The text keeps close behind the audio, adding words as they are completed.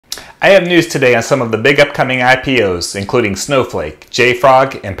I have news today on some of the big upcoming IPOs, including Snowflake,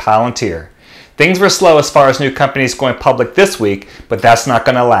 JFrog, and Palantir. Things were slow as far as new companies going public this week, but that's not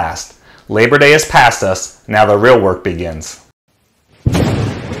going to last. Labor Day is past us, now the real work begins.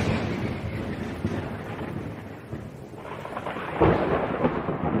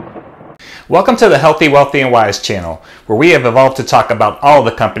 Welcome to the Healthy, Wealthy, and Wise channel, where we have evolved to talk about all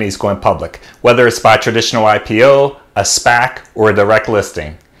the companies going public, whether it's by traditional IPO, a SPAC, or a direct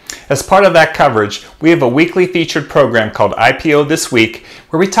listing. As part of that coverage, we have a weekly featured program called IPO This Week,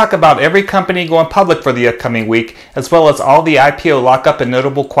 where we talk about every company going public for the upcoming week, as well as all the IPO lockup and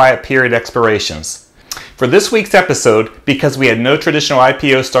notable quiet period expirations. For this week's episode, because we had no traditional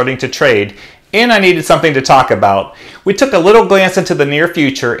IPO starting to trade, and I needed something to talk about, we took a little glance into the near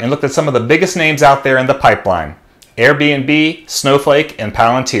future and looked at some of the biggest names out there in the pipeline: Airbnb, Snowflake, and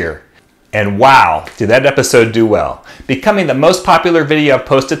Palantir. And wow, did that episode do well, becoming the most popular video I've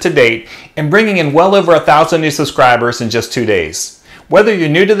posted to date and bringing in well over 1,000 new subscribers in just 2 days. Whether you're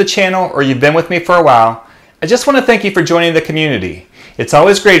new to the channel or you've been with me for a while, I just want to thank you for joining the community. It's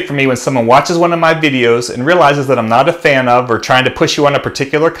always great for me when someone watches one of my videos and realizes that I'm not a fan of or trying to push you on a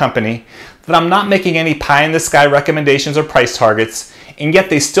particular company, that I'm not making any pie-in-the-sky recommendations or price targets, and yet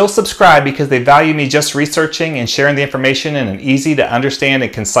they still subscribe because they value me just researching and sharing the information in an easy to understand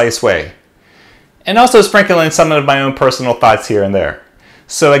and concise way. And also sprinkling some of my own personal thoughts here and there.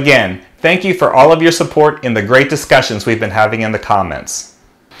 So again, thank you for all of your support and the great discussions we've been having in the comments.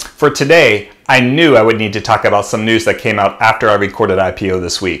 For today, I knew I would need to talk about some news that came out after I recorded IPO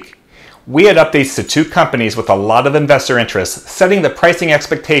this week. We had updates to 2 companies with a lot of investor interest, setting the pricing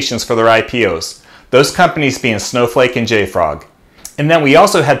expectations for their IPOs, those companies being Snowflake and JFrog. And then we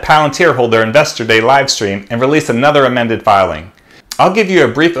also had Palantir hold their Investor Day live stream and release another amended filing. I'll give you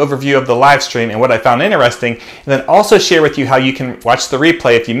a brief overview of the live stream and what I found interesting, and then also share with you how you can watch the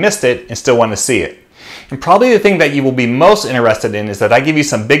replay if you missed it and still want to see it. And probably the thing that you will be most interested in is that I give you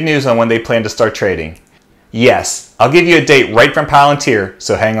some big news on when they plan to start trading. Yes, I'll give you a date right from Palantir,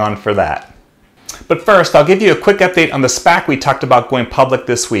 so hang on for that. But first, I'll give you a quick update on the SPAC we talked about going public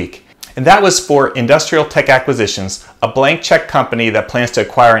this week. And that was for Industrial Tech Acquisitions, a blank check company that plans to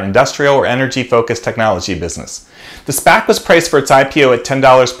acquire an industrial or energy-focused technology business. The SPAC was priced for its IPO at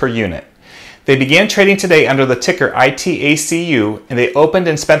 $10 per unit. They began trading today under the ticker ITACU, and they opened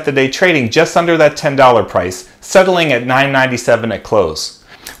and spent the day trading just under that $10 price, settling at $9.97 at close.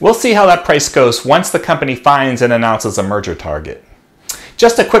 We'll see how that price goes once the company finds and announces a merger target.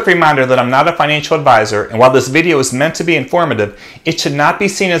 Just a quick reminder that I'm not a financial advisor, and while this video is meant to be informative, it should not be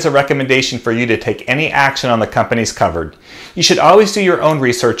seen as a recommendation for you to take any action on the companies covered. You should always do your own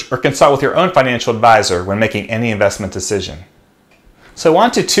research or consult with your own financial advisor when making any investment decision. So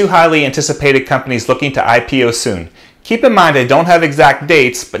on to 2 highly anticipated companies looking to IPO soon. Keep in mind I don't have exact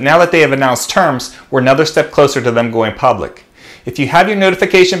dates, but now that they have announced terms, we're another step closer to them going public. If you have your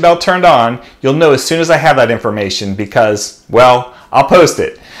notification bell turned on, you'll know as soon as I have that information because, well, I'll post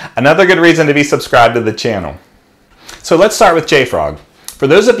it. Another good reason to be subscribed to the channel. So let's start with JFrog. For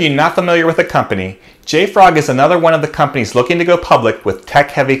those of you not familiar with the company, JFrog is another one of the companies looking to go public with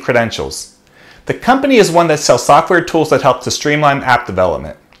tech-heavy credentials. The company is one that sells software tools that help to streamline app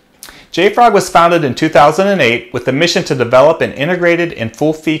development. JFrog was founded in 2008 with the mission to develop an integrated and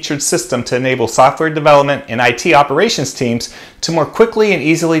full-featured system to enable software development and IT operations teams to more quickly and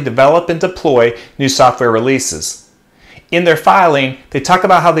easily develop and deploy new software releases. In their filing, they talk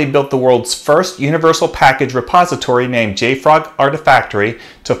about how they built the world's first universal package repository named JFrog Artifactory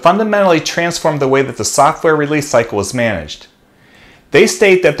to fundamentally transform the way that the software release cycle is managed. They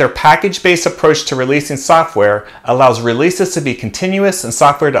state that their package-based approach to releasing software allows releases to be continuous and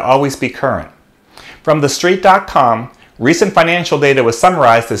software to always be current. From TheStreet.com, recent financial data was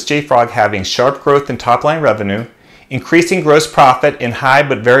summarized as JFrog having sharp growth in top-line revenue, increasing gross profit and high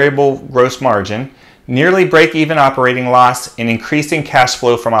but variable gross margin, nearly break-even operating loss, and increasing cash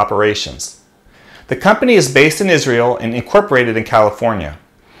flow from operations. The company is based in Israel and incorporated in California.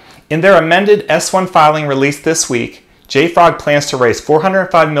 In their amended S1 filing released this week, JFrog plans to raise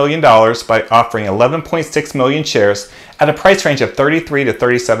 $405 million by offering 11.6 million shares at a price range of $33 to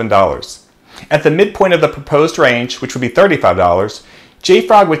 $37. At the midpoint of the proposed range, which would be $35,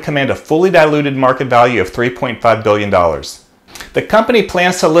 JFrog would command a fully diluted market value of $3.5 billion. The company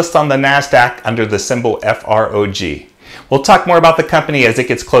plans to list on the NASDAQ under the symbol FROG. We'll talk more about the company as it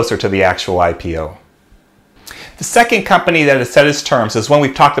gets closer to the actual IPO. The second company that has set its terms is one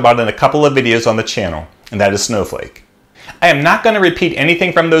we've talked about in a couple of videos on the channel, and that is Snowflake. I am not going to repeat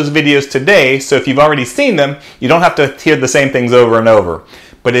anything from those videos today, so if you've already seen them, you don't have to hear the same things over and over.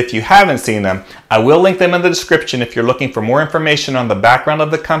 But if you haven't seen them, I will link them in the description if you're looking for more information on the background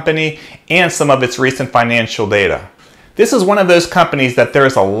of the company and some of its recent financial data. This is one of those companies that there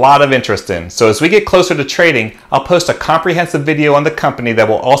is a lot of interest in, so as we get closer to trading, I'll post a comprehensive video on the company that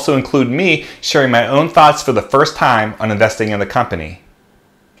will also include me sharing my own thoughts for the first time on investing in the company.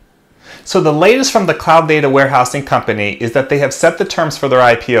 So the latest from the cloud data warehousing company is that they have set the terms for their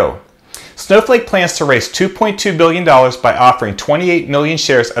IPO. Snowflake plans to raise $2.2 billion by offering 28 million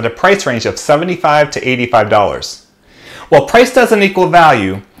shares at a price range of $75 to $85. While price doesn't equal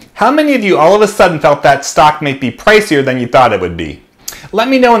value, how many of you all of a sudden felt that stock might be pricier than you thought it would be? Let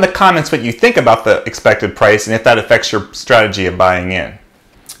me know in the comments what you think about the expected price and if that affects your strategy of buying in.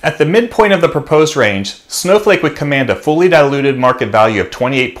 At the midpoint of the proposed range, Snowflake would command a fully diluted market value of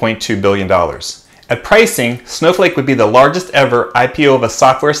 $28.2 billion. At pricing, Snowflake would be the largest ever IPO of a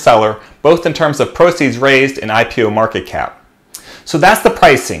software seller, both in terms of proceeds raised and IPO market cap. So that's the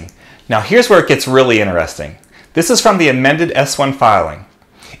pricing. Now here's where it gets really interesting. This is from the amended S1 filing.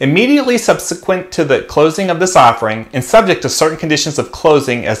 Immediately subsequent to the closing of this offering, and subject to certain conditions of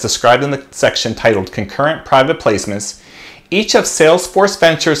closing as described in the section titled Concurrent Private Placements, each of Salesforce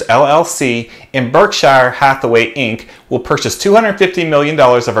Ventures LLC and Berkshire Hathaway Inc. will purchase $250 million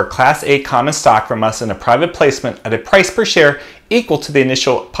of our Class A common stock from us in a private placement at a price per share equal to the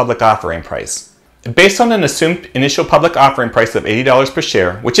initial public offering price. Based on an assumed initial public offering price of $80 per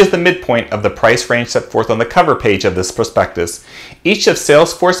share, which is the midpoint of the price range set forth on the cover page of this prospectus, each of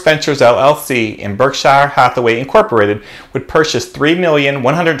Salesforce Ventures LLC and Berkshire Hathaway Incorporated would purchase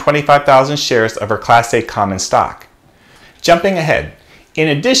 3,125,000 shares of our Class A common stock. Jumping ahead, in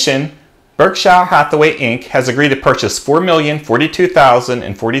addition, Berkshire Hathaway Inc. has agreed to purchase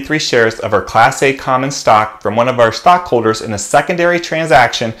 4,042,043 shares of our Class A common stock from one of our stockholders in a secondary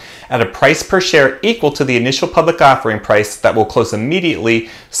transaction at a price per share equal to the initial public offering price that will close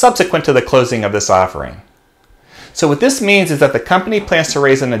immediately subsequent to the closing of this offering. So what this means is that the company plans to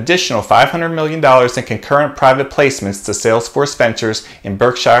raise an additional $500 million in concurrent private placements to Salesforce Ventures and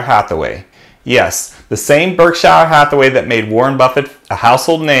Berkshire Hathaway. Yes, the same Berkshire Hathaway that made Warren Buffett a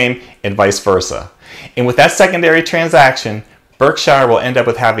household name and vice versa. And with that secondary transaction, Berkshire will end up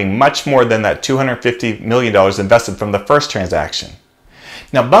with having much more than that $250 million invested from the first transaction.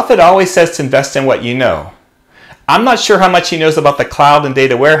 Now, Buffett always says to invest in what you know. I'm not sure how much he knows about the cloud and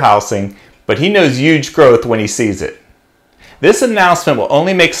data warehousing, but he knows huge growth when he sees it. This announcement will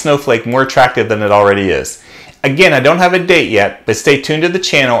only make Snowflake more attractive than it already is. Again, I don't have a date yet, but stay tuned to the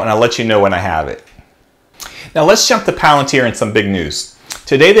channel and I'll let you know when I have it. Now let's jump to Palantir and some big news.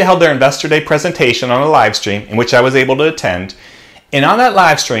 Today they held their Investor Day presentation on a live stream in which I was able to attend. And on that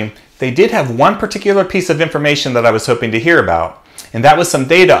live stream, they did have one particular piece of information that I was hoping to hear about, and that was some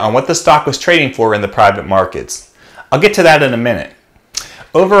data on what the stock was trading for in the private markets. I'll get to that in a minute.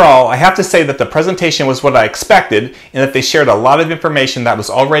 Overall, I have to say that the presentation was what I expected and that they shared a lot of information that was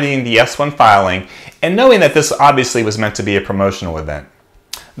already in the S1 filing, and knowing that this obviously was meant to be a promotional event.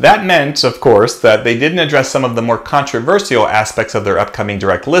 That meant, of course, that they didn't address some of the more controversial aspects of their upcoming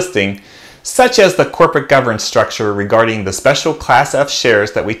direct listing, such as the corporate governance structure regarding the special Class F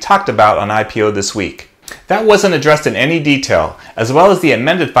shares that we talked about on IPO this week. That wasn't addressed in any detail, as well as the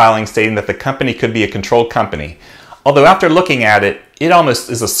amended filing stating that the company could be a controlled company. Although after looking at it, it almost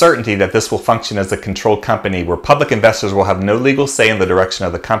is a certainty that this will function as a controlled company where public investors will have no legal say in the direction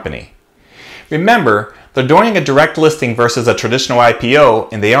of the company. Remember, they're doing a direct listing versus a traditional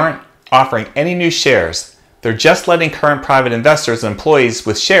IPO, and they aren't offering any new shares. They're just letting current private investors and employees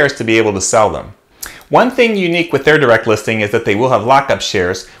with shares to be able to sell them. One thing unique with their direct listing is that they will have lockup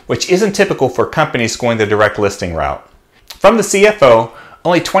shares, which isn't typical for companies going the direct listing route. From the CFO,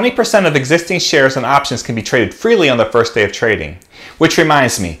 only 20% of existing shares and options can be traded freely on the first day of trading. Which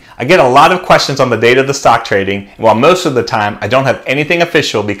reminds me, I get a lot of questions on the date of the stock trading, and while most of the time I don't have anything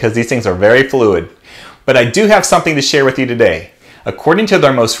official because these things are very fluid. But I do have something to share with you today. According to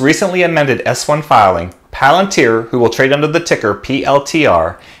their most recently amended S1 filing, Palantir, who will trade under the ticker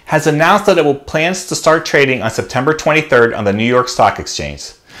PLTR, has announced that it plans to start trading on September 23rd on the New York Stock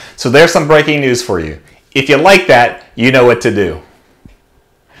Exchange. So there's some breaking news for you. If you like that, you know what to do.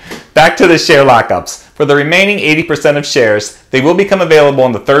 Back to the share lockups. For the remaining 80% of shares, they will become available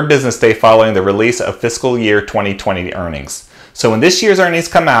on the third business day following the release of fiscal year 2020 earnings. So when this year's earnings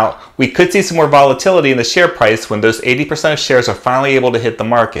come out, we could see some more volatility in the share price when those 80% of shares are finally able to hit the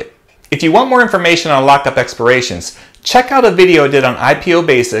market. If you want more information on lockup expirations, check out a video I did on IPO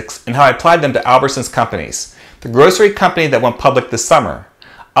basics and how I applied them to Albertsons Companies, the grocery company that went public this summer.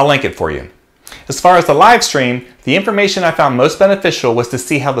 I'll link it for you. As far as the live stream, the information I found most beneficial was to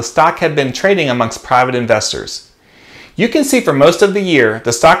see how the stock had been trading amongst private investors. You can see for most of the year,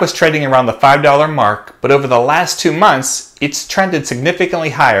 the stock was trading around the $5 mark, but over the last 2 months, it's trended significantly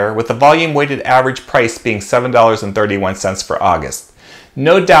higher, with the volume-weighted average price being $7.31 for August.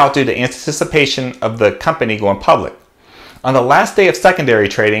 No doubt due to anticipation of the company going public. On the last day of secondary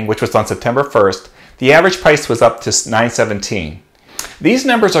trading, which was on September 1st, the average price was up to $9.17. These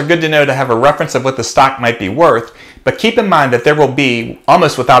numbers are good to know to have a reference of what the stock might be worth, but keep in mind that there will be,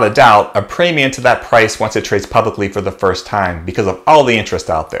 almost without a doubt, a premium to that price once it trades publicly for the first time because of all the interest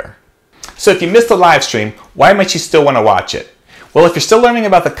out there. So if you missed the live stream, why might you still want to watch it? Well, if you're still learning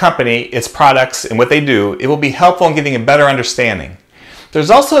about the company, its products, and what they do, it will be helpful in getting a better understanding. There's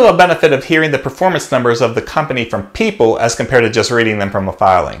also a benefit of hearing the performance numbers of the company from people as compared to just reading them from a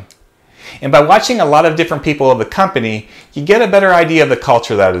filing. And by watching a lot of different people of the company, you get a better idea of the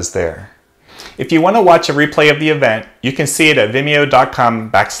culture that is there. If you want to watch a replay of the event, you can see it at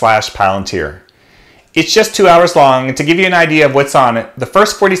vimeo.com/Palantir. It's just 2 hours long, and to give you an idea of what's on it, the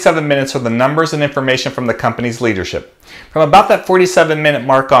first 47 minutes are the numbers and information from the company's leadership. From about that 47-minute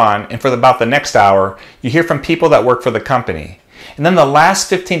mark on, and for about the next hour, you hear from people that work for the company. And then the last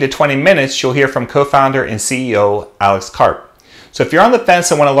 15 to 20 minutes, you'll hear from co-founder and CEO Alex Karp. So if you're on the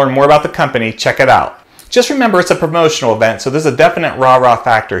fence and want to learn more about the company, check it out. Just remember it's a promotional event, so there's a definite rah-rah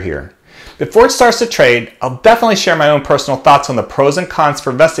factor here. Before it starts to trade, I'll definitely share my own personal thoughts on the pros and cons for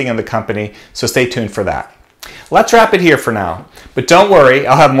investing in the company, so stay tuned for that. Let's wrap it here for now, but don't worry,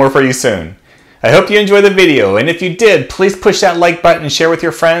 I'll have more for you soon. I hope you enjoyed the video, and if you did, please push that like button and share with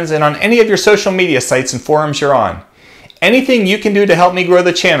your friends and on any of your social media sites and forums you're on. Anything you can do to help me grow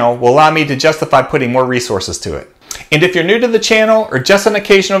the channel will allow me to justify putting more resources to it. And if you're new to the channel or just an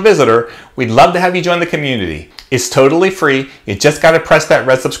occasional visitor, we'd love to have you join the community. It's totally free. You just got to press that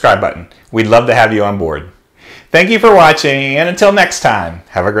red subscribe button. We'd love to have you on board. Thank you for watching, and until next time,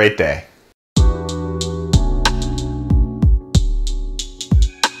 have a great day.